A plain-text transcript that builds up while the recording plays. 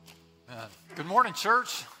Good morning,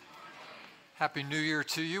 church. Happy New Year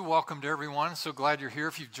to you. Welcome to everyone. So glad you're here.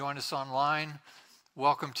 If you've joined us online,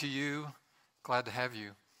 welcome to you. Glad to have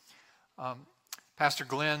you. Pastor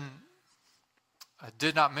Glenn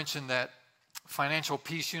did not mention that Financial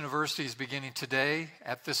Peace University is beginning today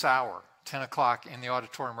at this hour, 10 o'clock in the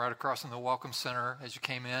auditorium right across from the Welcome Center as you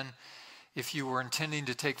came in. If you were intending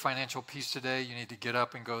to take Financial Peace today, you need to get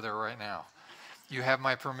up and go there right now. You have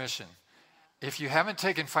my permission. If you haven't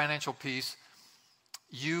taken Financial Peace,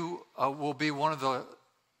 you will be one of the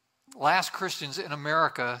last Christians in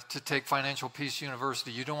America to take Financial Peace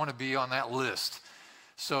University. You don't want to be on that list.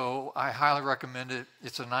 So I highly recommend it.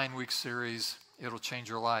 It's a 9-week series. It'll change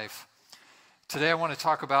your life. Today I want to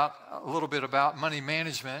talk a little bit about money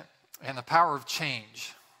management and the power of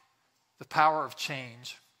change. The power of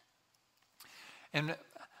change. And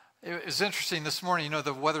it was interesting this morning. You know,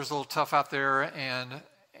 the weather's a little tough out there, and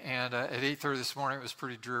at 8:30 this morning, it was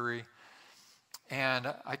pretty dreary.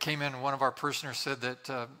 And I came in, and one of our parishioners said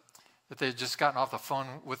that they had just gotten off the phone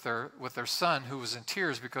with their son, who was in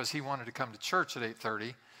tears because he wanted to come to church at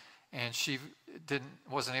 8:30, and she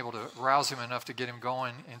wasn't able to rouse him enough to get him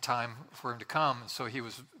going in time for him to come. So he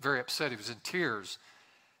was very upset. He was in tears.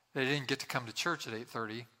 They didn't get to come to church at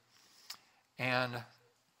 8:30, and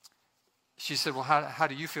she said, well, how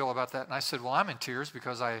do you feel about that? And I said, well, I'm in tears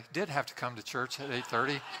because I did have to come to church at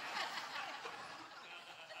 8:30.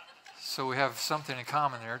 So we have something in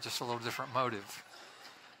common there, just a little different motive.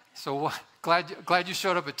 So glad you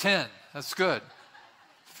showed up at 10. That's good.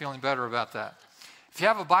 Feeling better about that. If you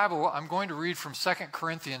have a Bible, I'm going to read from 2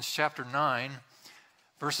 Corinthians chapter 9,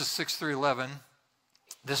 verses 6 through 11.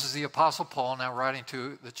 This is the Apostle Paul now writing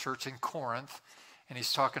to the church in Corinth. And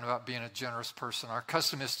he's talking about being a generous person. Our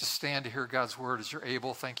custom is to stand to hear God's word as you're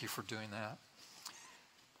able. Thank you for doing that.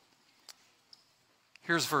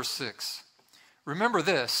 Here's verse 6. Remember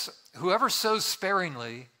this, whoever sows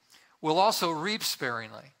sparingly will also reap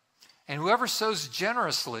sparingly. And whoever sows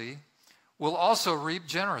generously will also reap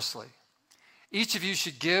generously. Each of you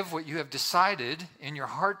should give what you have decided in your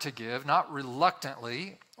heart to give, not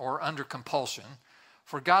reluctantly or under compulsion,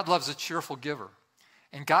 for God loves a cheerful giver.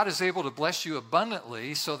 And God is able to bless you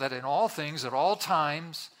abundantly so that in all things, at all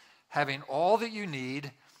times, having all that you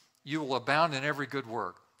need, you will abound in every good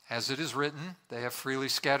work. As it is written, they have freely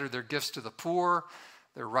scattered their gifts to the poor,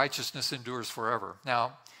 their righteousness endures forever.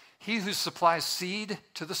 Now, he who supplies seed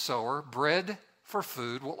to the sower, bread for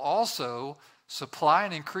food, will also supply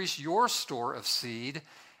and increase your store of seed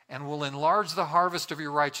and will enlarge the harvest of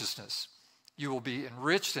your righteousness. You will be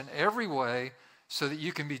enriched in every way so that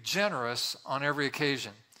you can be generous on every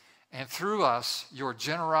occasion. And through us, your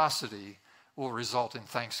generosity will result in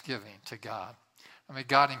thanksgiving to God. May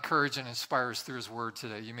God encourage and inspire us through his word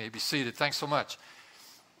today. You may be seated. Thanks so much.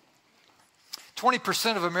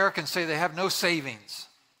 20% of Americans say they have no savings.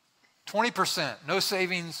 20%, no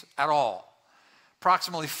savings at all.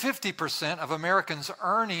 Approximately 50% of Americans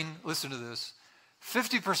earning, listen to this,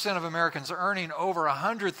 50% of Americans earning over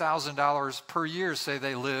 $100,000 per year say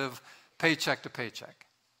they live paycheck to paycheck,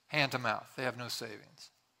 hand to mouth. They have no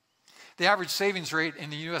savings. The average savings rate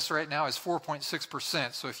in the U.S. right now is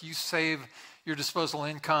 4.6%. So if you save your disposable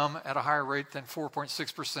income at a higher rate than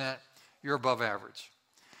 4.6%, you're above average.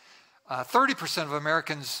 30% of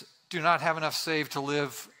Americans do not have enough saved to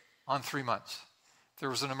live on 3 months. If there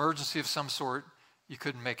was an emergency of some sort, you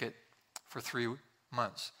couldn't make it for 3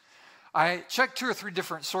 months. I checked 2 or 3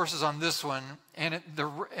 different sources on this one, and it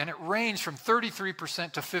ranged from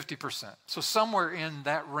 33% to 50%. So somewhere in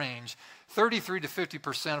that range, 33 to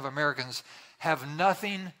 50% of Americans have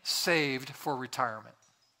nothing saved for retirement.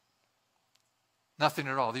 Nothing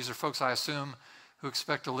at all. These are folks, I assume, who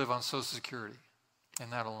expect to live on Social Security,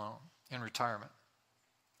 and that alone, in retirement.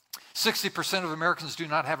 60% of Americans do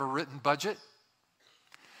not have a written budget.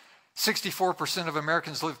 64% of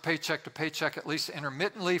Americans live paycheck to paycheck, at least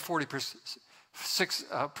intermittently.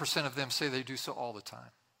 46% of them say they do so all the time.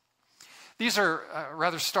 These are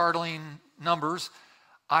rather startling numbers.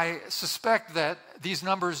 I suspect that these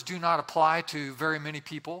numbers do not apply to very many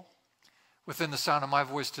people within the sound of my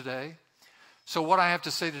voice today. So what I have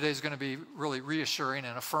to say today is going to be really reassuring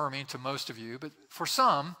and affirming to most of you. But for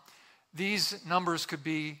some, these numbers could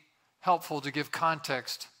be helpful to give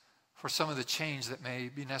context for some of the change that may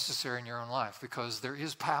be necessary in your own life, because there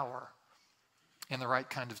is power in the right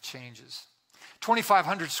kind of changes.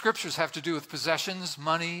 2,500 scriptures have to do with possessions,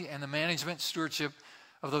 money, and the management, stewardship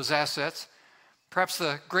of those assets. Perhaps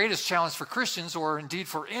the greatest challenge for Christians, or indeed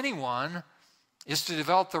for anyone, is to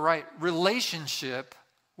develop the right relationship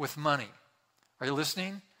with money. Are you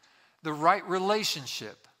listening? The right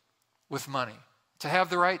relationship with money. To have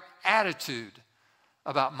the right attitude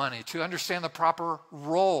about money, to understand the proper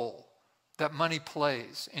role that money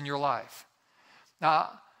plays in your life. Now,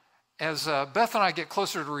 as Beth and I get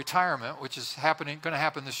closer to retirement, which is going to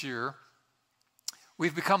happen this year,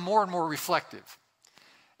 we've become more and more reflective.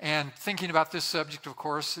 And thinking about this subject, of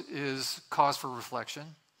course, is cause for reflection.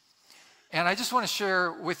 And I just want to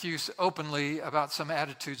share with you openly about some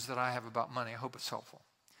attitudes that I have about money. I hope it's helpful.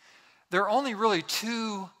 There are only really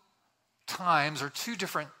two times or two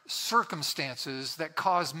different circumstances that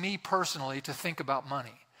cause me personally to think about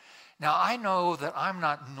money. Now, I know that I'm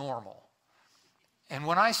not normal. And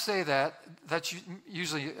when I say that, that's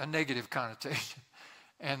usually a negative connotation.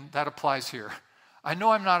 And that applies here. I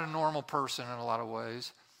know I'm not a normal person in a lot of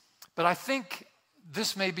ways, but I think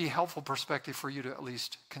this may be a helpful perspective for you to at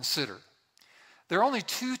least consider. There are only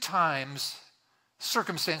two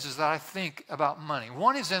circumstances that I think about money.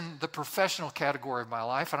 One is in the professional category of my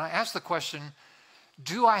life, and I ask the question,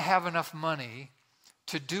 do I have enough money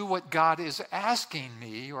to do what God is asking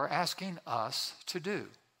me or asking us to do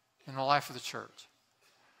in the life of the church?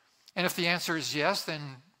 And if the answer is yes, then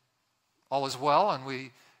all is well, and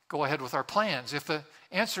we go ahead with our plans. If the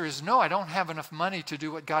answer is no, I don't have enough money to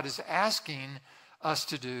do what God is asking us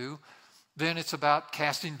to do, then it's about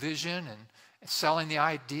casting vision and selling the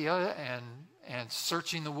idea and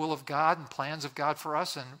searching the will of God and plans of God for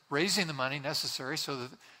us and raising the money necessary so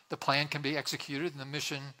that the plan can be executed and the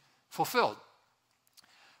mission fulfilled.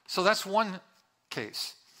 So that's one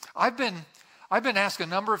case. I've been asked a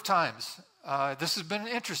number of times. This has been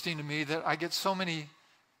interesting to me that I get so many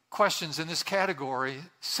questions in this category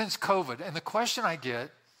since COVID. And the question I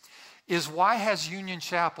get is, why has Union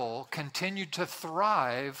Chapel continued to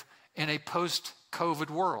thrive in a post-COVID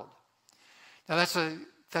world? Now, that's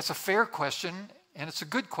a fair question, and it's a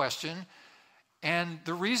good question. And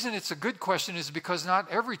the reason it's a good question is because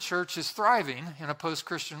not every church is thriving in a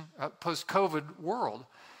post-COVID world,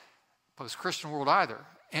 post-Christian world either.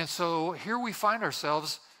 And so here we find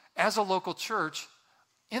ourselves as a local church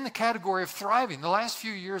in the category of thriving. The last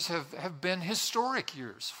few years have been historic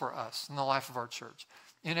years for us in the life of our church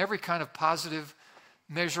in every kind of positive,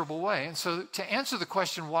 measurable way. And so to answer the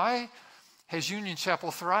question, why has Union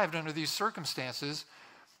Chapel thrived under these circumstances,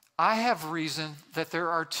 I have reasoned that there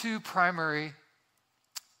are two primary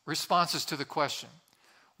responses to the question.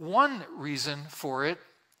 One reason for it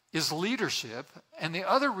is leadership, and the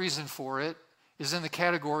other reason for it is in the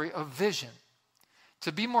category of vision.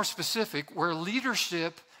 To be more specific, where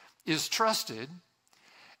leadership is trusted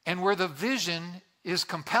and where the vision is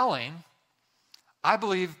compelling, I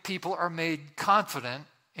believe people are made confident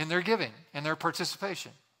in their giving and their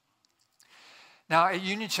participation. Now, at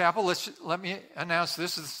Union Chapel, let me announce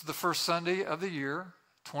this. This is the first Sunday of the year,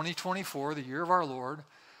 2024, the year of our Lord.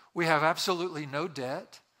 We have absolutely no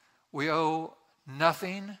debt. We owe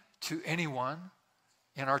nothing to anyone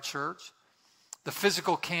in our church. The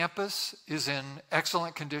physical campus is in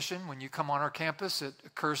excellent condition. When you come on our campus, it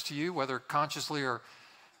occurs to you, whether consciously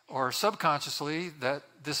or subconsciously, that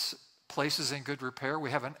this place is in good repair.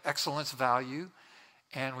 We have an excellence value,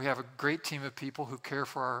 and we have a great team of people who care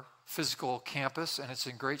for our physical campus, and it's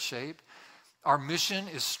in great shape. Our mission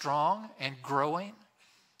is strong and growing.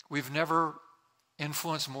 We've never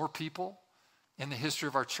influenced more people in the history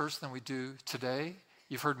of our church than we do today.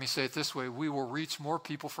 You've heard me say it this way: we will reach more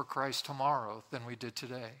people for Christ tomorrow than we did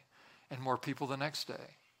today, and more people the next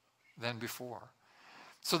day than before.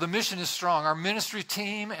 So the mission is strong. Our ministry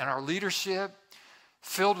team and our leadership,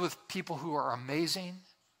 filled with people who are amazing,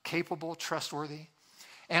 capable, trustworthy.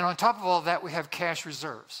 And on top of all that, we have cash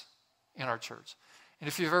reserves in our church. And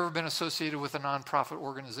if you've ever been associated with a nonprofit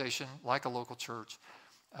organization like a local church,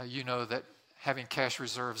 you know that having cash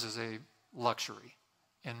reserves is a luxury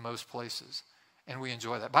in most places. And we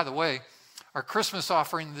enjoy that. By the way, our Christmas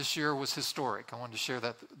offering this year was historic. I wanted to share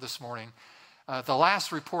that this morning. The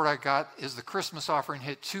last report I got is the Christmas offering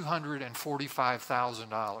hit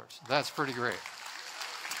 $245,000. That's pretty great.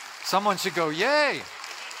 Someone should go, yay!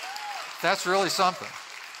 That's really something.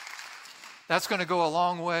 That's going to go a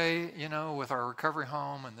long way, with our recovery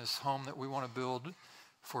home and this home that we want to build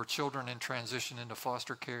for children in transition into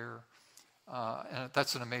foster care. And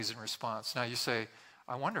that's an amazing response. Now you say,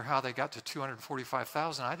 I wonder how they got to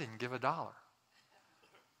 $245,000. I didn't give $1.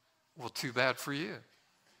 Well, too bad for you.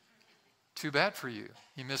 Too bad for you.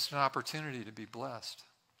 You missed an opportunity to be blessed.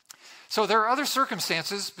 So there are other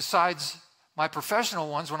circumstances besides my professional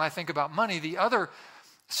ones when I think about money. The other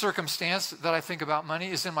circumstance that I think about money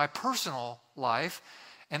is in my personal life.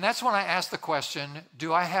 And that's when I ask the question,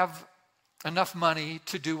 do I have enough money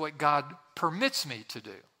to do what God permits me to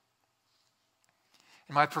do?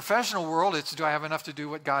 In my professional world, it's do I have enough to do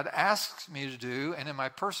what God asks me to do? And in my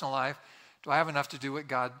personal life, Do I have enough to do what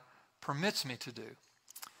God permits me to do?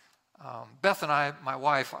 Beth and I, my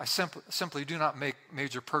wife, I simply do not make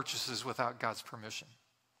major purchases without God's permission.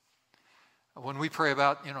 When we pray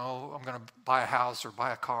about, I'm going to buy a house or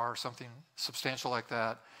buy a car or something substantial like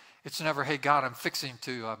that, it's never, hey, God, I'm fixing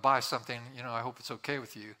to buy something, I hope it's okay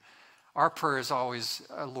with you. Our prayer is always,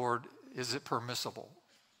 Lord, is it permissible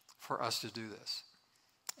for us to do this?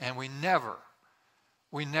 And we never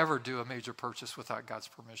do a major purchase without God's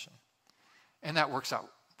permission. And that works out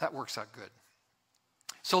good.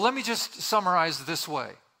 So let me just summarize this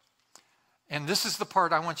way. And this is the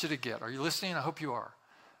part I want you to get. Are you listening? I hope you are.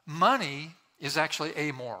 Money is actually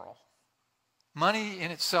amoral. Money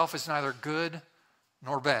in itself is neither good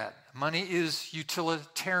nor bad. Money is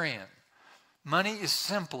utilitarian. Money is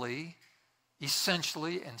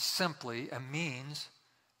essentially and simply a means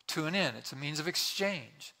to an end. It's a means of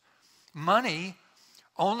exchange. Money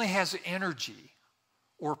only has energy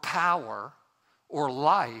or power or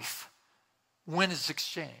life when it's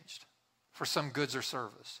exchanged for some goods or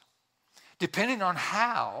service. Depending on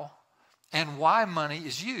how and why money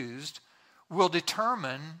is used will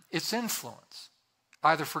determine its influence,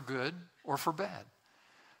 either for good or for bad.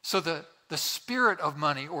 So the spirit of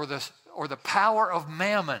money or the power of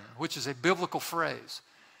mammon, which is a biblical phrase,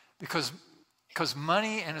 because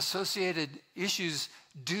money and associated issues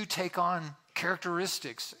do take on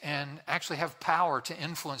characteristics and actually have power to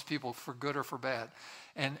influence people for good or for bad.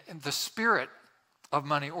 And the spirit of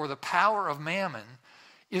money or the power of mammon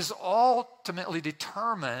is ultimately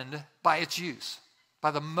determined by its use,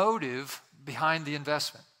 by the motive behind the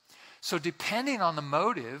investment. So depending on the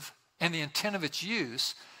motive and the intent of its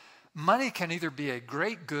use, money can either be a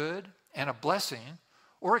great good and a blessing,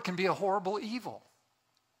 or it can be a horrible evil.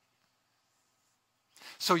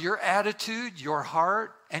 So your attitude, your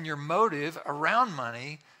heart, and your motive around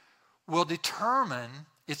money will determine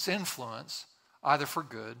its influence, either for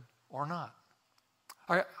good or not.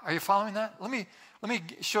 Are you following that? Let me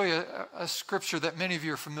show you a scripture that many of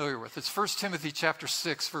you are familiar with. It's 1 Timothy chapter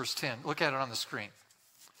 6, verse 10. Look at it on the screen.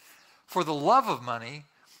 For the love of money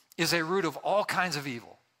is a root of all kinds of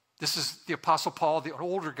evil. This is the Apostle Paul, the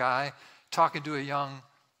older guy, talking to a young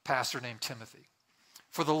pastor named Timothy.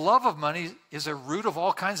 For the love of money is a root of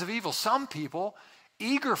all kinds of evil. Some people,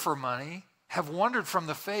 eager for money, have wandered from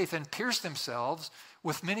the faith and pierced themselves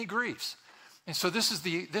with many griefs. And so this is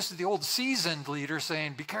the old seasoned leader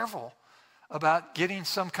saying, be careful about getting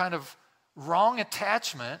some kind of wrong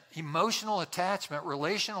attachment, emotional attachment,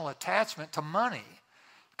 relational attachment to money,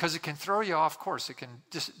 because it can throw you off course. It can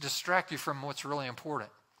distract you from what's really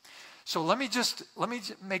important. So let me just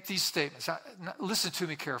make these statements. Listen to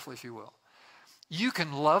me carefully, if you will. You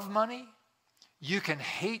can love money. You can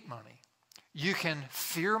hate money. You can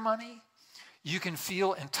fear money. You can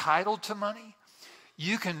feel entitled to money.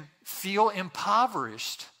 You can feel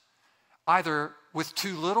impoverished either with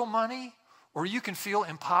too little money, or you can feel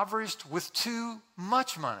impoverished with too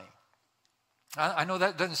much money. I know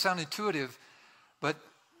that doesn't sound intuitive, but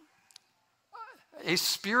a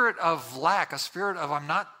spirit of lack, a spirit of I'm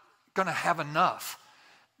not going to have enough,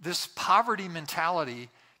 this poverty mentality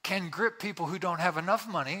can grip people who don't have enough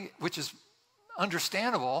money, which is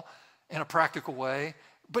understandable in a practical way,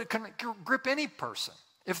 but it can grip any person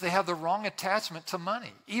if they have the wrong attachment to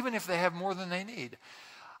money, even if they have more than they need.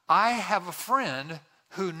 I have a friend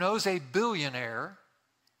who knows a billionaire,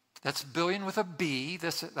 that's billion with a B,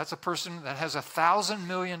 that's a person that has $1,000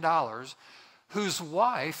 million, whose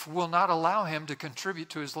wife will not allow him to contribute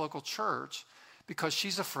to his local church because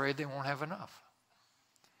she's afraid they won't have enough.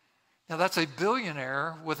 Now that's a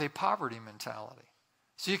billionaire with a poverty mentality.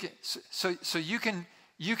 So you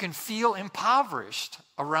can feel impoverished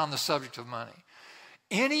around the subject of money.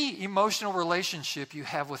 Any emotional relationship you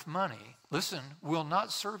have with money, listen, will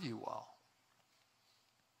not serve you well.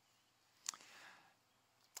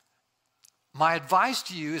 My advice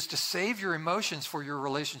to you is to save your emotions for your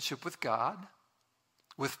relationship with God,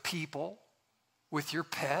 with people, with your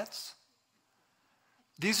pets.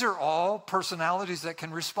 These are all personalities that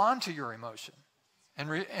can respond to your emotion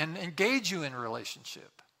and engage you in a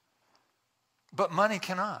relationship. But money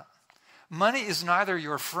cannot. Money is neither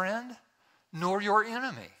your friend nor your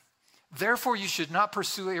enemy. Therefore, you should not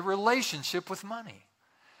pursue a relationship with money.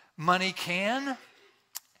 Money can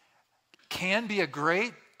be a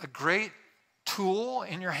great tool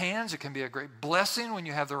in your hands. It can be a great blessing when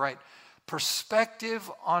you have the right perspective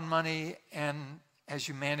on money and as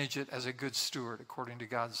you manage it as a good steward according to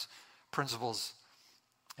God's principles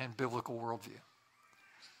and biblical worldview.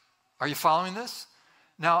 Are you following this?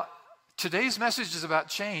 Now, today's message is about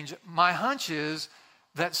change. My hunch is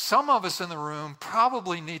that some of us in the room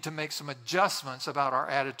probably need to make some adjustments about our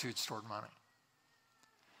attitudes toward money.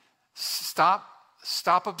 Stop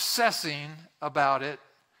obsessing about it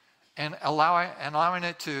and allowing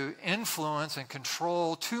it to influence and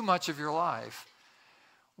control too much of your life,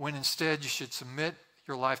 when instead you should submit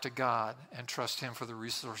your life to God and trust Him for the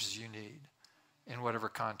resources you need in whatever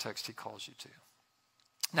context He calls you to.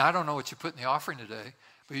 Now, I don't know what you put in the offering today,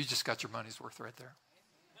 but you just got your money's worth right there.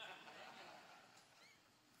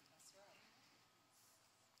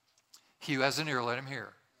 He who has an ear, let him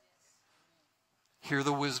hear. Hear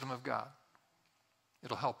the wisdom of God.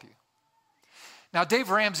 It'll help you. Now, Dave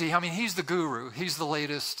Ramsey, he's the guru. He's the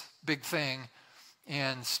latest big thing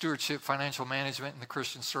in stewardship, financial management in the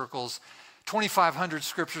Christian circles. 2,500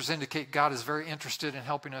 scriptures indicate God is very interested in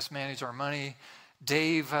helping us manage our money.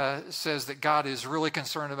 Dave says that God is really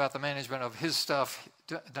concerned about the management of his stuff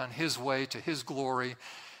done his way to his glory.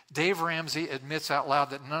 Dave Ramsey admits out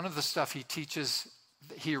loud that none of the stuff he teaches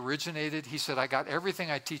he originated. He said, I got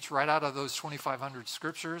everything I teach right out of those 2,500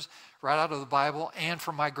 scriptures, right out of the Bible, and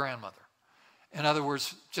from my grandmother. In other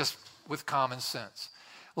words, just with common sense.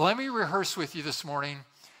 Let me rehearse with you this morning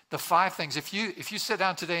the 5 things. If you sit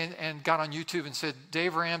down today and got on YouTube and said,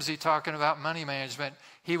 Dave Ramsey talking about money management,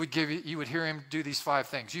 you would hear him do these 5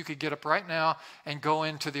 things. You could get up right now and go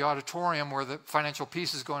into the auditorium where the financial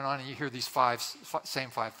piece is going on, and you hear these same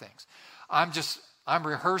 5 things. I'm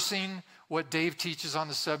rehearsing what Dave teaches on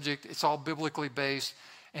the subject. It's all biblically based.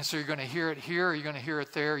 And so you're going to hear it here, you're going to hear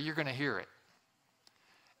it there, you're going to hear it.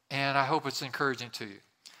 And I hope it's encouraging to you.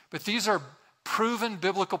 But these are proven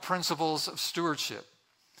biblical principles of stewardship.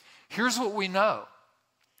 Here's what we know,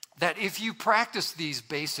 that if you practice these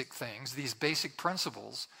basic things, these basic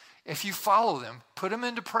principles, if you follow them, put them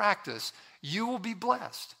into practice, you will be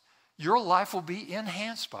blessed. Your life will be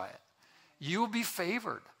enhanced by it. You will be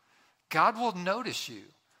favored. God will notice you.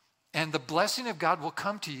 And the blessing of God will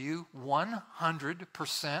come to you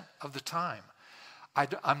 100% of the time.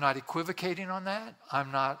 I'm not equivocating on that. I'm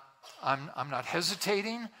not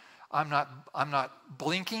hesitating. I'm not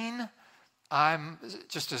blinking. I'm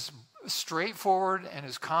just as straightforward and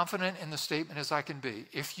as confident in the statement as I can be.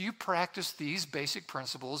 If you practice these basic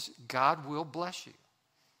principles, God will bless you.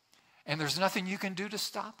 And there's nothing you can do to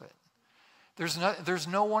stop it. There's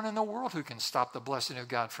no one in the world who can stop the blessing of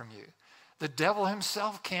God from you. The devil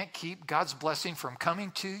himself can't keep God's blessing from coming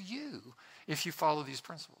to you if you follow these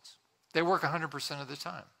principles. They work 100% of the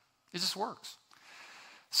time. It just works.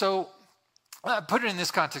 So put it in this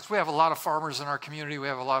context. We have a lot of farmers in our community. We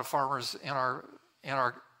have a lot of farmers in our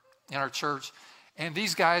church. And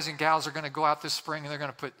these guys and gals are going to go out this spring, and they're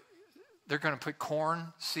going to put corn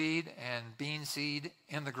seed and bean seed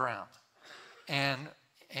in the ground. And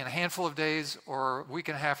in a handful of days or a week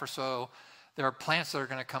and a half or so, there are plants that are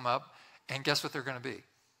going to come up. And guess what they're going to be?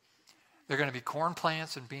 They're going to be corn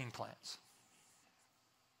plants and bean plants.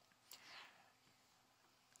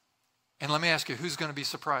 And let me ask you, who's going to be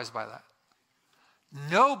surprised by that?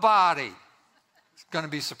 Nobody is going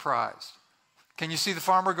to be surprised. Can you see the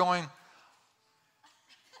farmer going,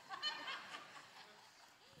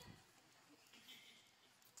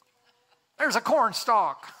 there's a corn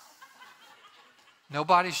stalk.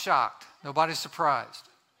 Nobody's shocked. Nobody's surprised.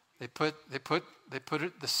 They put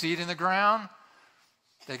the seed in the ground.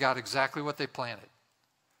 They got exactly what they planted.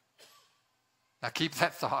 Now keep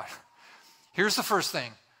that thought. Here's the first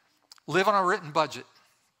thing. Live on a written budget.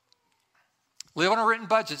 Live on a written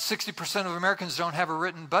budget. 60% of Americans don't have a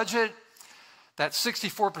written budget. That's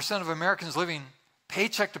 64% of Americans living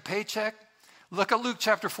paycheck to paycheck. Look at Luke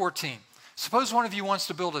chapter 14. Suppose one of you wants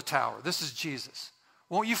to build a tower. This is Jesus.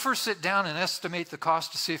 Won't you first sit down and estimate the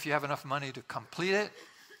cost to see if you have enough money to complete it?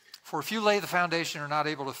 For if you lay the foundation and are not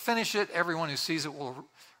able to finish it, everyone who sees it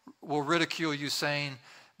will ridicule you, saying,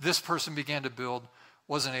 this person began to build,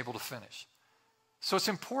 wasn't able to finish. So it's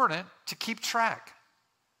important to keep track,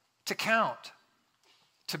 to count,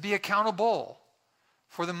 to be accountable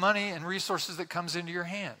for the money and resources that comes into your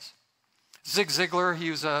hands. Zig Ziglar,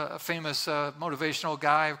 he was a famous motivational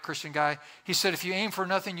guy, a Christian guy. He said, if you aim for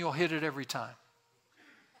nothing, you'll hit it every time.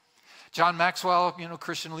 John Maxwell,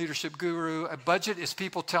 Christian leadership guru, a budget is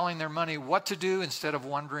people telling their money what to do instead of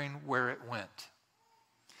wondering where it went.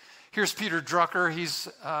 Here's Peter Drucker. He's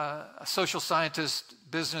a social scientist,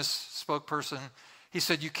 business spokesperson. He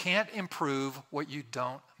said, you can't improve what you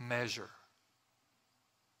don't measure.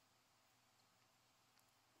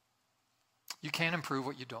 You can't improve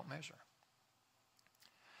what you don't measure.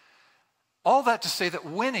 All that to say that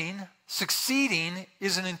winning, succeeding,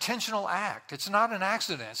 is an intentional act. It's not an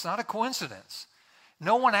accident. It's not a coincidence.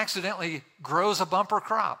 No one accidentally grows a bumper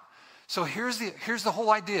crop. So here's the whole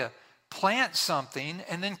idea. plant something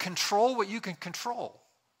and then control what you can control.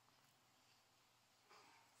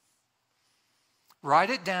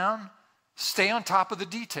 Write it down, stay on top of the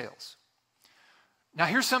details. Now,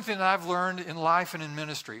 here's something that I've learned in life and in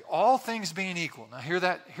ministry. All things being equal. Now, hear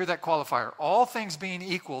that qualifier. All things being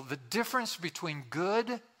equal, the difference between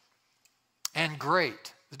good and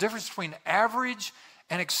great, the difference between average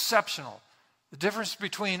and exceptional, the difference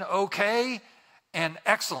between okay and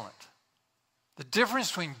excellent, the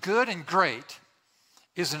difference between good and great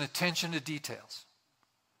is an attention to details.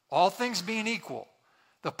 All things being equal,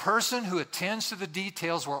 the person who attends to the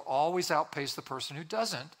details will always outpace the person who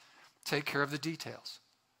doesn't take care of the details.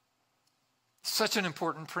 Such an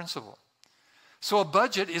important principle. So a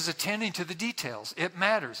budget is attending to the details. It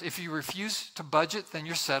matters. If you refuse to budget, then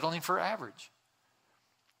you're settling for average.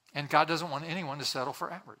 And God doesn't want anyone to settle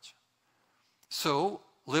for average. So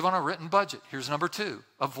live on a written budget. Here's number 2.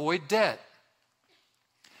 Avoid debt.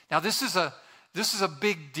 Now this is a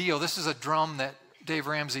big deal. This is a drum that Dave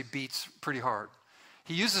Ramsey beats pretty hard.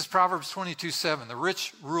 He uses Proverbs 22:7. The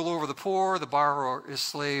rich rule over the poor, the borrower is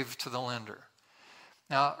slave to the lender.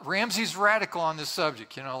 Now, Ramsey's radical on this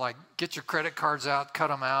subject, like get your credit cards out, cut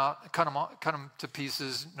them to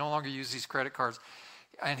pieces, no longer use these credit cards.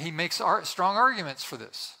 And he makes strong arguments for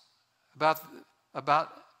this,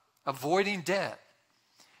 about avoiding debt.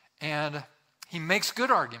 And he makes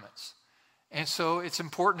good arguments. And so it's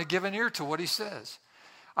important to give an ear to what he says.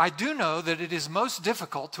 I do know that it is most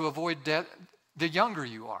difficult to avoid debt the younger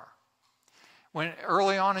you are. When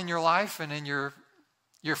early on in your life and in your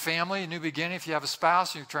family, a new beginning, if you have a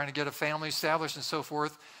spouse, you're trying to get a family established and so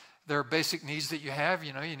forth, there are basic needs that you have.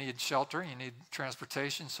 You need shelter, you need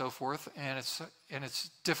transportation, so forth, and it's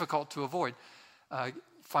difficult to avoid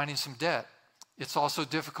finding some debt. It's also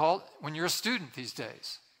difficult when you're a student these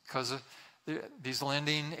days because these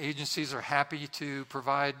lending agencies are happy to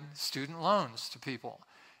provide student loans to people,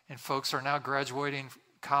 and folks are now graduating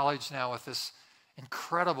college now with this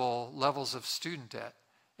incredible levels of student debt.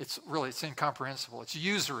 It's incomprehensible. It's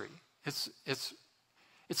usury. It's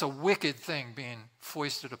a wicked thing being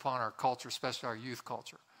foisted upon our culture, especially our youth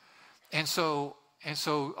culture. And so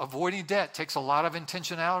avoiding debt takes a lot of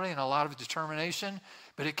intentionality and a lot of determination,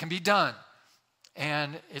 but it can be done.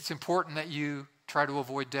 And it's important that you try to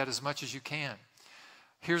avoid debt as much as you can.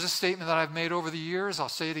 Here's a statement that I've made over the years. I'll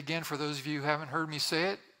say it again for those of you who haven't heard me say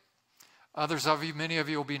it. Others of you, many of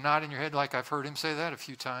you will be nodding your head like I've heard him say that a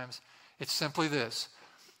few times. It's simply this.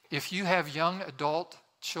 If you have young adult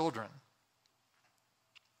children,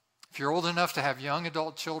 if you're old enough to have young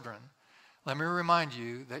adult children, let me remind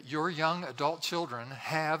you that your young adult children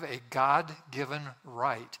have a God-given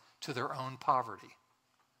right to their own poverty.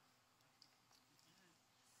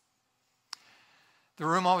 The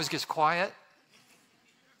room always gets quiet.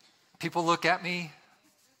 People look at me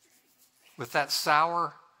with that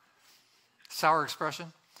sour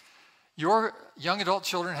expression. Your young adult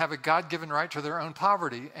children have a God-given right to their own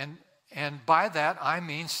poverty, and by that I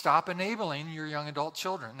mean stop enabling your young adult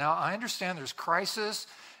children. Now, I understand there's crisis,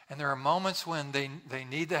 and there are moments when they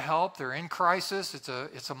need the help. They're in crisis.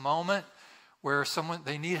 It's a moment where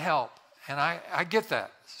they need help, and I get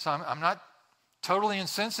that. So I'm not totally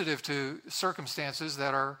insensitive to circumstances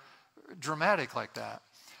that are dramatic like that.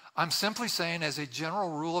 I'm simply saying, as a general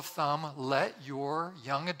rule of thumb, let your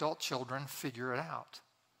young adult children figure it out.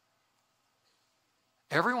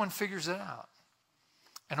 Everyone figures it out.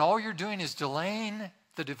 And all you're doing is delaying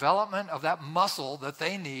the development of that muscle that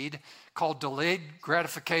they need called delayed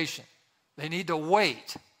gratification. They need to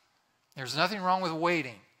wait. There's nothing wrong with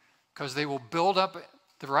waiting because they will build up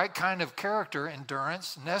the right kind of character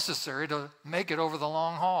endurance necessary to make it over the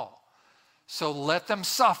long haul. So let them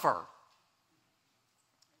suffer.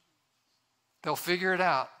 They'll figure it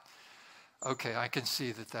out. Okay, I can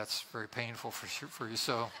see that that's very painful for you.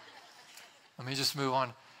 So let me just move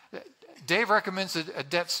on. Dave recommends a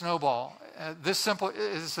debt snowball. This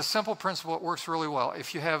is a simple principle. It works really well.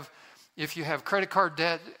 If you have credit card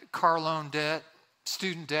debt, car loan debt,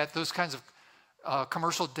 student debt, those kinds of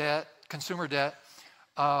commercial debt, consumer debt,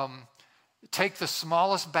 take the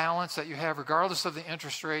smallest balance that you have, regardless of the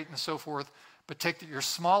interest rate and so forth. But take your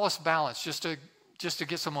smallest balance just to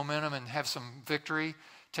get some momentum and have some victory.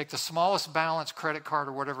 Take the smallest balance credit card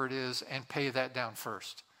or whatever it is and pay that down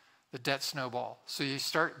first. The debt snowball. So you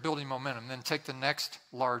start building momentum, then take the next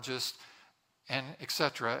largest, and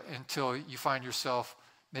etc. until you find yourself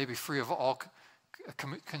maybe free of all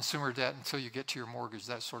consumer debt until you get to your mortgage,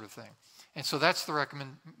 that sort of thing. And so that's the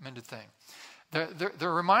recommended thing. The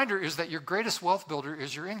reminder is that your greatest wealth builder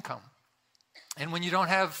is your income. And when you don't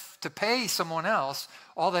have to pay someone else,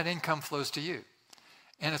 all that income flows to you.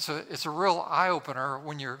 And it's a real eye-opener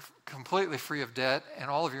when you're completely free of debt and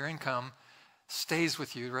all of your income stays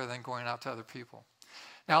with you rather than going out to other people.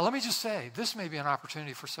 Now, let me just say, this may be an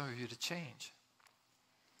opportunity for some of you to change.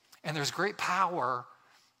 And there's great power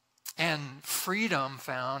and freedom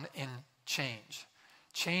found in change.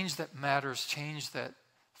 Change that matters, change that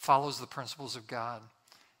follows the principles of God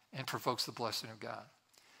and provokes the blessing of God.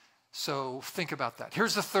 So think about that.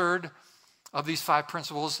 Here's the third of these 5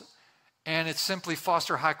 principles, and it's simply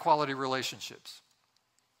foster high-quality relationships.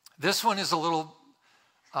 This one is a little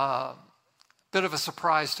bit of a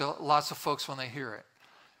surprise to lots of folks when they hear it,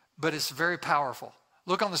 but it's very powerful.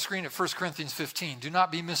 Look on the screen at 1 Corinthians 15. Do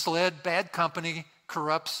not be misled. Bad company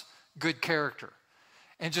corrupts good character.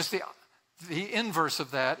 And just the inverse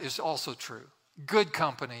of that is also true. Good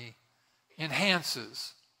company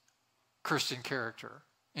enhances Christian character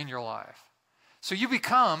in your life. So you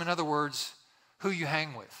become, in other words, who you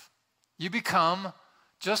hang with. You become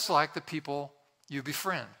just like the people you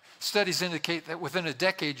befriend. Studies indicate that within a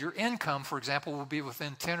decade, your income, for example, will be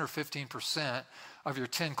within 10 or 15% of your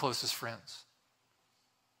 10 closest friends.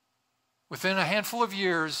 Within a handful of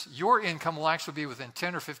years, your income will actually be within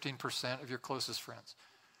 10 or 15% of your closest friends.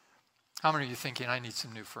 How many of you thinking, I need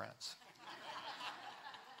some new friends?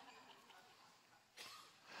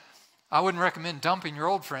 I wouldn't recommend dumping your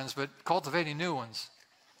old friends, but cultivating new ones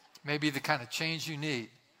may be the kind of change you need.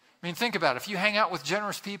 I mean, think about it. If you hang out with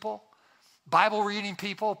generous people, Bible reading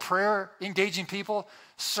people, prayer engaging people,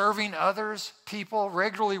 serving others people,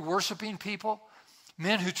 regularly worshiping people,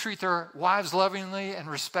 men who treat their wives lovingly and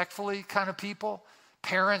respectfully kind of people,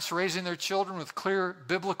 parents raising their children with clear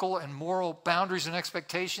biblical and moral boundaries and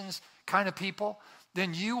expectations kind of people,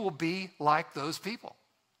 then you will be like those people.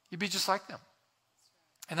 You'll be just like them.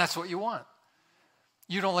 And that's what you want.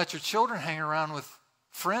 You don't let your children hang around with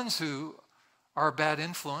friends who are a bad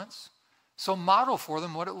influence. So model for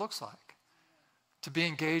them what it looks like to be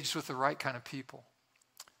engaged with the right kind of people.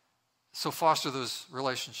 So foster those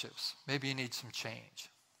relationships. Maybe you need some change.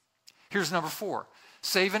 Here's number 4.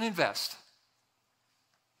 Save and invest.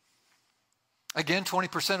 Again,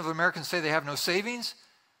 20% of Americans say they have no savings.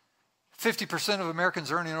 50% of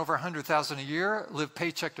Americans earning over $100,000 a year live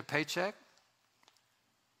paycheck to paycheck.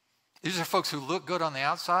 These are folks who look good on the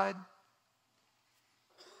outside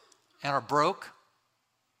and are broke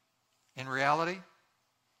in reality.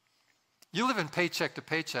 You live in paycheck to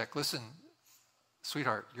paycheck. Listen,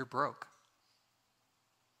 sweetheart, you're broke.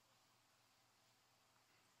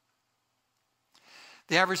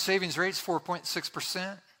 The average savings rate is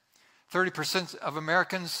 4.6%. 30% of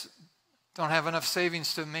Americans don't have enough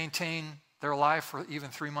savings to maintain their life for even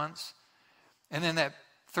 3 months. And then that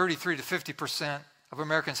 33 to 50% of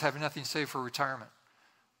Americans have nothing saved for retirement.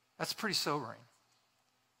 That's pretty sobering,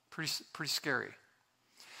 pretty scary.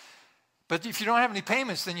 But if you don't have any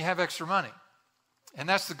payments, then you have extra money. And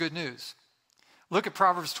that's the good news. Look at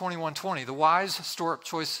Proverbs 21:20. The wise store up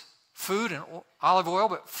choice food and olive oil,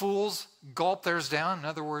 but fools gulp theirs down. In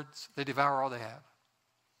other words, they devour all they have.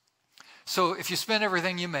 So if you spend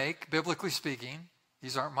everything you make, biblically speaking,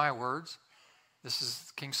 these aren't my words, this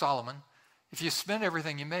is King Solomon. If you spend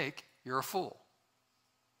everything you make, you're a fool.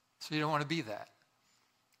 So you don't want to be that.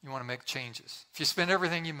 You want to make changes. If you spend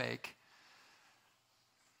everything you make,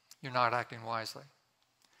 you're not acting wisely.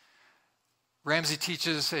 Ramsey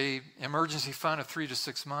teaches an emergency fund of 3 to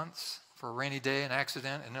 6 months for a rainy day, an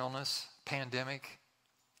accident, an illness, pandemic.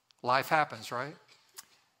 Life happens, right?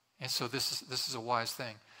 And so this is a wise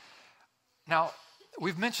thing. Now,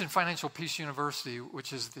 we've mentioned Financial Peace University,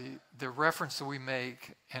 which is the reference that we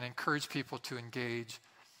make and encourage people to engage.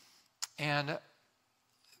 And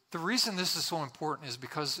the reason this is so important is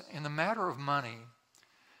because in the matter of money,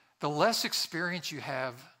 the less experience you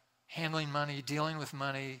have handling money, dealing with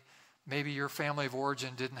money, maybe your family of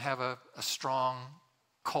origin didn't have a strong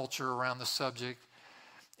culture around the subject,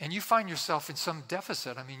 and you find yourself in some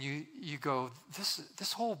deficit. I mean, you go,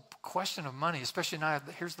 this whole question of money, especially now,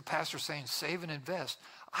 here's the pastor saying, save and invest.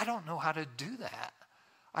 I don't know how to do that.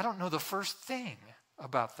 I don't know the first thing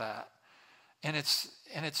about that. And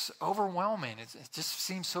it's overwhelming. It just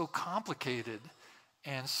seems so complicated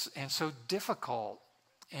and so difficult.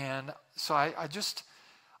 And so I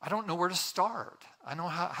don't know where to start. I don't know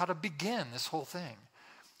how to begin this whole thing.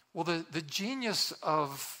 Well, the genius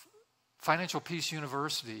of Financial Peace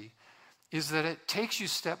University is that it takes you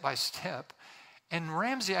step by step. And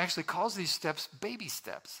Ramsey actually calls these steps baby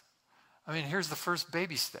steps. I mean, here's the first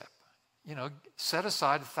baby step. You know, set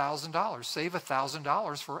aside $1,000, save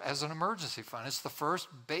 $1,000 as an emergency fund. It's the first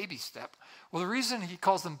baby step. Well, the reason he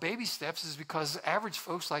calls them baby steps is because average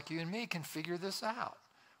folks like you and me can figure this out.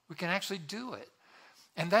 We can actually do it.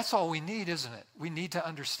 And that's all we need, isn't it? We need to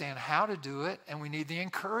understand how to do it, and we need the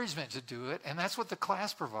encouragement to do it, and that's what the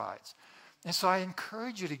class provides. And so I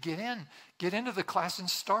encourage you to get into the class and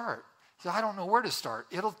start. So I don't know where to start.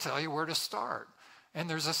 It'll tell you where to start. And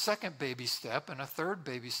there's a second baby step and a third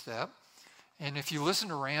baby step. And if you listen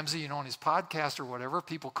to Ramsey, on his podcast or whatever,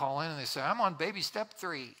 people call in and they say, I'm on baby step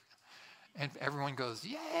 3. And everyone goes,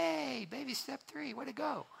 yay, baby step 3, way to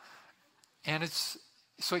go. And it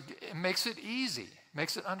makes it easy,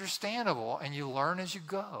 makes it understandable, and you learn as you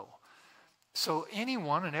go. So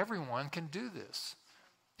anyone and everyone can do this.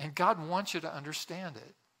 And God wants you to understand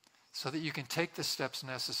it so that you can take the steps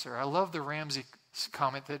necessary. I love the Ramsey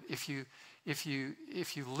comment that if you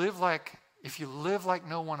live like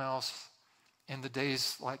no one else in the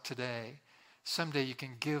days like today, someday you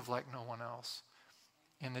can give like no one else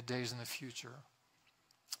in the days in the future.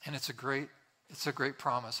 And it's a great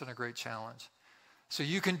promise and a great challenge. So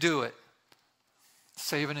you can do it.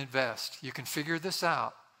 Save and invest. You can figure this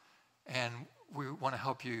out. And we want to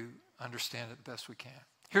help you understand it the best we can.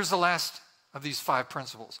 Here's the last of these 5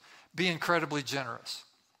 principles. Be incredibly generous.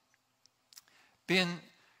 Be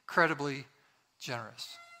incredibly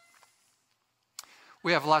generous.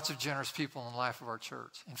 We have lots of generous people in the life of our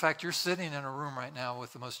church. In fact, you're sitting in a room right now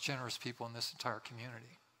with the most generous people in this entire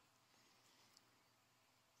community.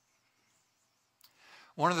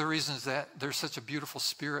 One of the reasons that there's such a beautiful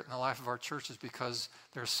spirit in the life of our church is because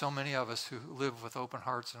there are so many of us who live with open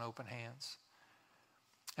hearts and open hands.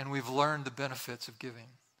 And we've learned the benefits of giving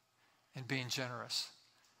and being generous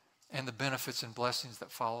and the benefits and blessings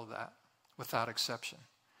that follow that without exception.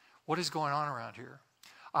 What is going on around here?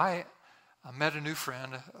 I met a new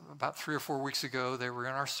friend about 3 or 4 weeks ago. They were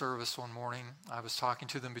in our service one morning. I was talking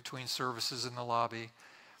to them between services in the lobby.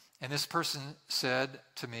 And this person said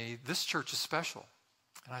to me, this church is special.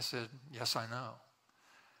 And I said, yes, I know.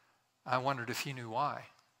 I wondered if he knew why.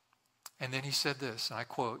 And then he said this, and I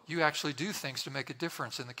quote, you actually do things to make a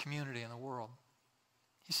difference in the community and the world.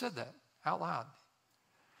 He said that out loud.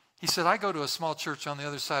 He said, I go to a small church on the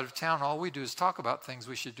other side of town. All we do is talk about things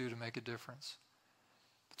we should do to make a difference.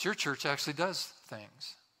 But your church actually does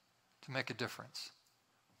things to make a difference.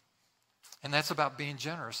 And that's about being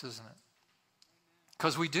generous, isn't it?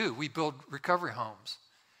 Because we do. We build recovery homes.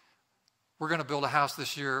 We're going to build a house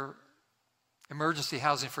this year, emergency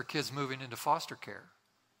housing for kids moving into foster care.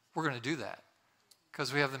 We're going to do that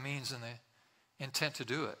because we have the means and the intent to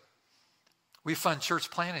do it. We fund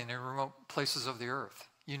church planting in remote places of the earth.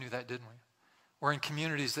 You knew that, didn't we? We're in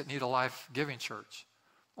communities that need a life-giving church,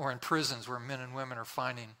 or in prisons where men and women are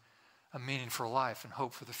finding a meaning for life and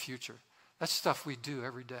hope for the future. That's stuff we do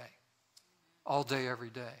every day, all day, every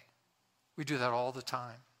day. We do that all the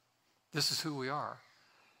time. This is who we are.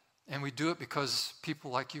 And we do it because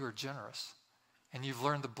people like you are generous, and you've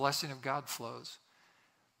learned the blessing of God flows.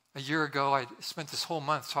 A year ago, I spent this whole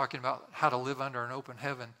month talking about how to live under an open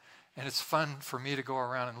heaven, and it's fun for me to go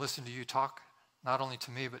around and listen to you talk, not only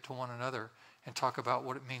to me, but to one another, and talk about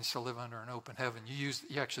what it means to live under an open heaven. You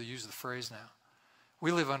actually use the phrase now.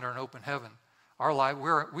 We live under an open heaven. Our life,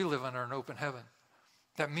 we live under an open heaven.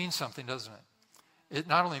 That means something, doesn't it? It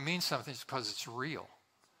not only means something, it's because it's real,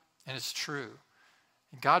 and it's true.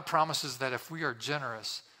 And God promises that if we are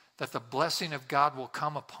generous, that the blessing of God will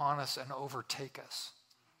come upon us and overtake us.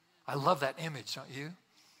 I love that image, don't you?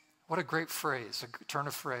 What a great phrase, a turn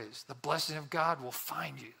of phrase. The blessing of God will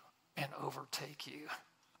find you and overtake you.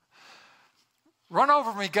 Run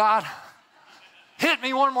over me, God. Hit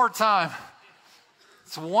me one more time.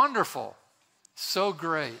 It's wonderful. So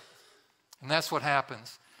great. And that's what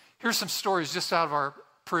happens. Here's some stories just out of our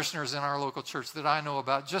parishioners in our local church that I know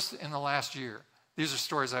about just in the last year. These are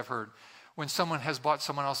stories I've heard. When someone has bought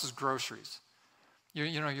someone else's groceries. You're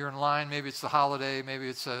in line, maybe it's the holiday, maybe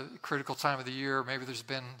it's a critical time of the year, maybe there's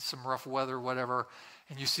been some rough weather, whatever,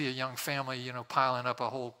 and you see a young family, piling up a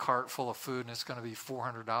whole cart full of food, and it's going to be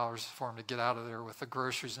 $400 for them to get out of there with the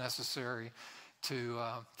groceries necessary to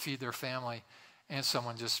feed their family, and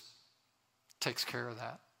someone just takes care of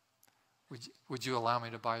that. Would you allow me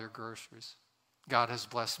to buy your groceries? God has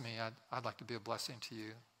blessed me. I'd like to be a blessing to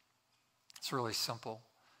you. It's really simple.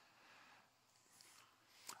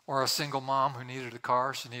 Or a single mom who needed a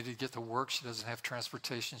car. She needed to get to work. She doesn't have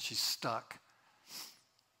transportation. She's stuck.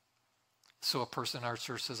 So a person in our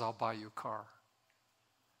church says, I'll buy you a car.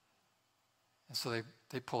 And so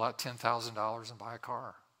they pull out $10,000 and buy a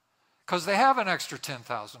car. Because they have an extra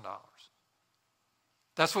 $10,000.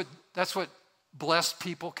 That's what blessed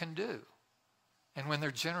people can do. And when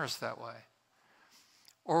they're generous that way.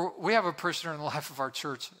 Or we have a parishioner in the life of our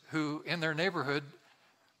church who, in their neighborhood,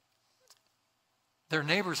 their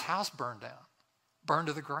neighbor's house burned down, burned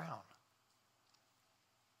to the ground.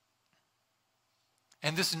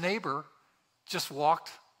 And this neighbor just walked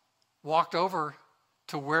over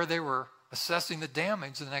to where they were assessing the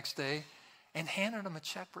damage the next day and handed them a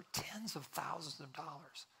check for tens of thousands of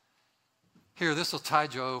dollars. Here, this will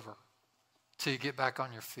tide you over till you get back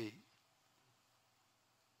on your feet.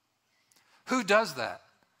 Who does that?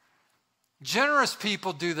 Generous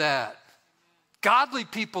people do that. Godly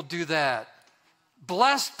people do that.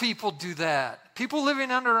 Blessed people do that. People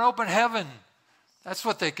living under an open heaven, that's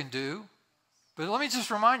what they can do. But let me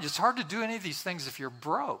just remind you, it's hard to do any of these things if you're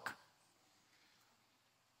broke.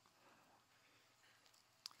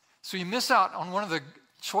 So you miss out on one of the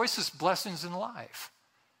choicest blessings in life.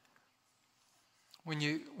 When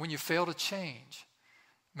you fail to change,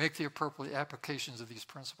 make the appropriate applications of these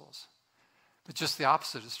principles. But just the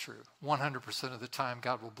opposite is true. 100% of the time,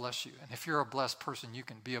 God will bless you. And if you're a blessed person, you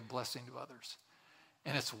can be a blessing to others.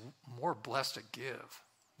 And it's more blessed to give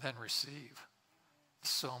than receive.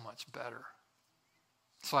 So much better.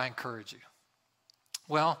 So I encourage you.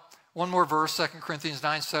 Well, one more verse, 2 Corinthians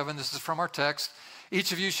 9:7. This is from our text.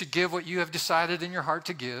 Each of you should give what you have decided in your heart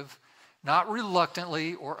to give, not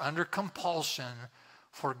reluctantly or under compulsion,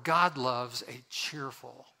 for God loves a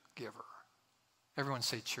cheerful giver. Everyone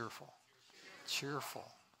say cheerful. Cheerful.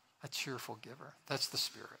 A cheerful giver. That's the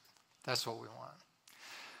Spirit. That's what we want.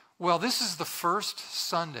 Well, this is the first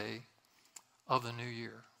Sunday of the new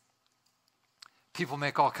year. People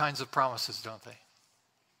make all kinds of promises, don't they?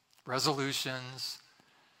 Resolutions.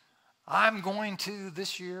 I'm going to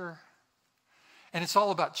this year. And it's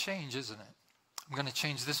all about change, isn't it? I'm going to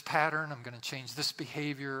change this pattern. I'm going to change this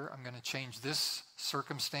behavior. I'm going to change this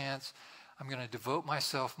circumstance. I'm going to devote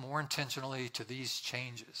myself more intentionally to these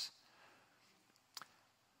changes.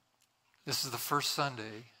 This is the first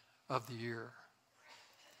Sunday of the year.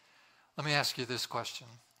 Let me ask you this question.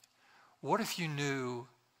 What if you knew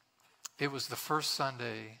it was the first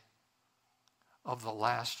Sunday of the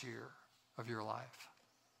last year of your life?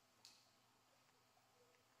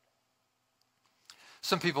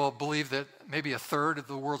 Some people believe that maybe a third of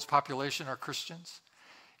the world's population are Christians.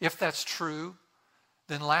 If that's true,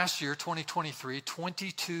 then last year, 2023,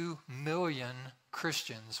 22 million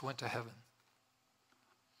Christians went to heaven.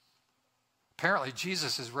 Apparently,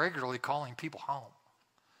 Jesus is regularly calling people home.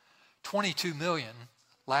 22 million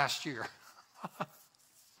last year.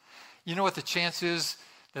 You know what the chance is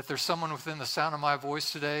that there's someone within the sound of my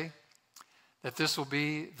voice today that this will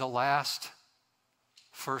be the last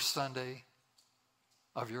first Sunday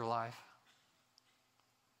of your life?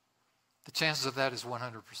 The chances of that is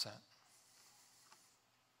 100%.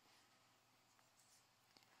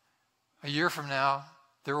 A year from now,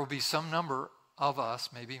 there will be some number of us,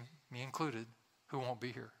 maybe me included, who won't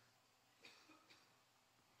be here.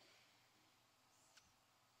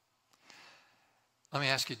 Let me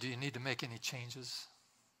ask you, do you need to make any changes?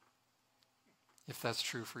 If that's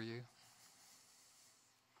true for you.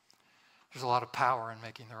 There's a lot of power in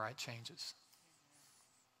making the right changes.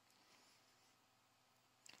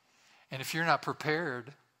 And if you're not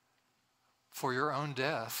prepared for your own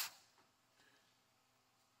death,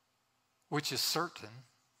 which is certain,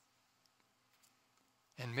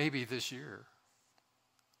 and maybe this year,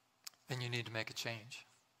 then you need to make a change.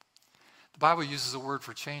 The Bible uses a word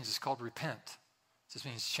for change. It's called repent. It just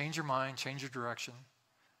means change your mind, change your direction.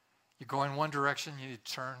 You're going one direction, you need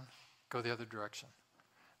to turn, go the other direction.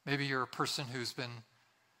 Maybe you're a person who's been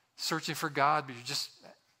searching for God, but you just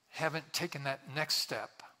haven't taken that next step.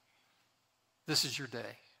 This is your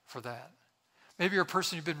day for that. Maybe you're a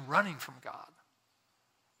person who's been running from God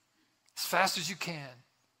as fast as you can.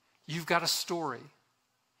 You've got a story.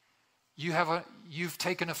 You've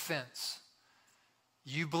taken offense.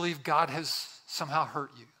 You believe God has somehow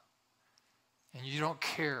hurt you, and you don't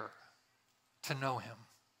care to know him.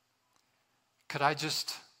 Could I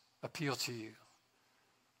just appeal to you?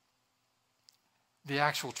 The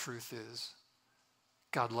actual truth is,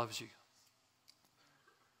 God loves you.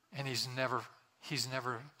 And he's never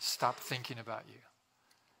stopped thinking about you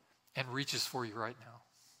and reaches for you right now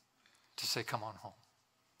to say, come on home.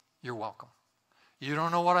 You're welcome. You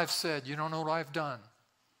don't know what I've said. You don't know what I've done.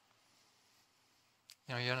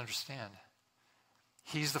 You don't understand.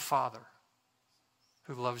 He's the Father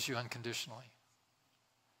who loves you unconditionally.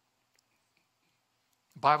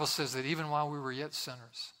 The Bible says that even while we were yet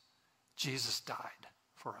sinners, Jesus died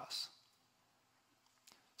for us.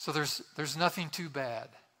 So there's nothing too bad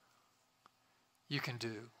you can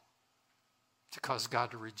do to cause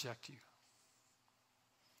God to reject you.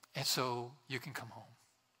 And so you can come home.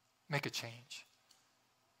 Make a change.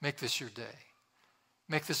 Make this your day.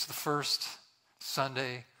 Make this the first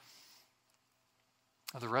Sunday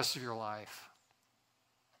of the rest of your life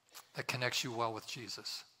that connects you well with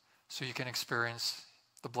Jesus, so you can experience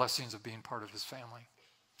the blessings of being part of his family.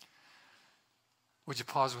 Would you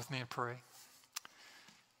pause with me and pray?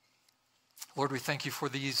 Lord, we thank you for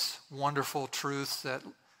these wonderful truths that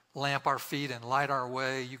lamp our feet and light our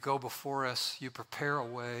way. You go before us, you prepare a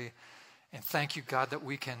way, and thank you, God, that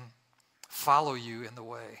we can follow you in the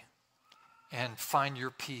way and find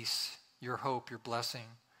your peace, your hope, your blessing.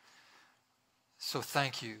 So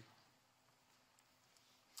thank you.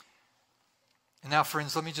 And now,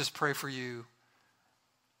 friends, let me just pray for you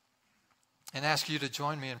and ask you to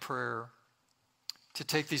join me in prayer to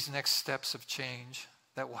take these next steps of change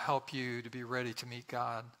that will help you to be ready to meet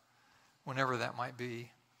God whenever that might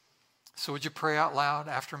be. So would you pray out loud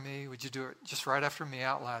after me? Would you do it just right after me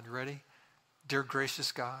out loud? You ready? Dear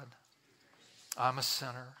gracious God, I'm a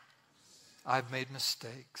sinner. I've made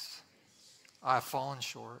mistakes. I've fallen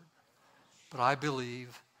short. But I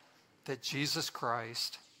believe that Jesus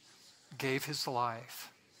Christ gave his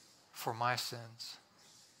life for my sins.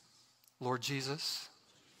 Lord Jesus,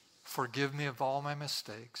 forgive me of all my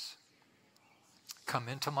mistakes. Come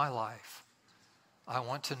into my life. I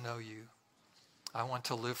want to know you. I want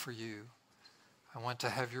to live for you. I want to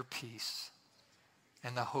have your peace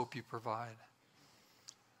and the hope you provide.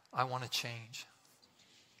 I want to change.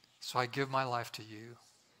 So I give my life to you.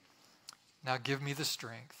 Now give me the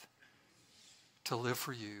strength to live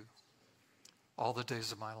for you all the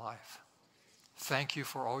days of my life. Thank you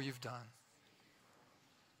for all you've done.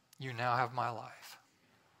 You now have my life.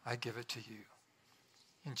 I give it to you.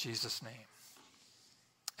 In Jesus' name,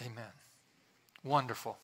 amen. Wonderful.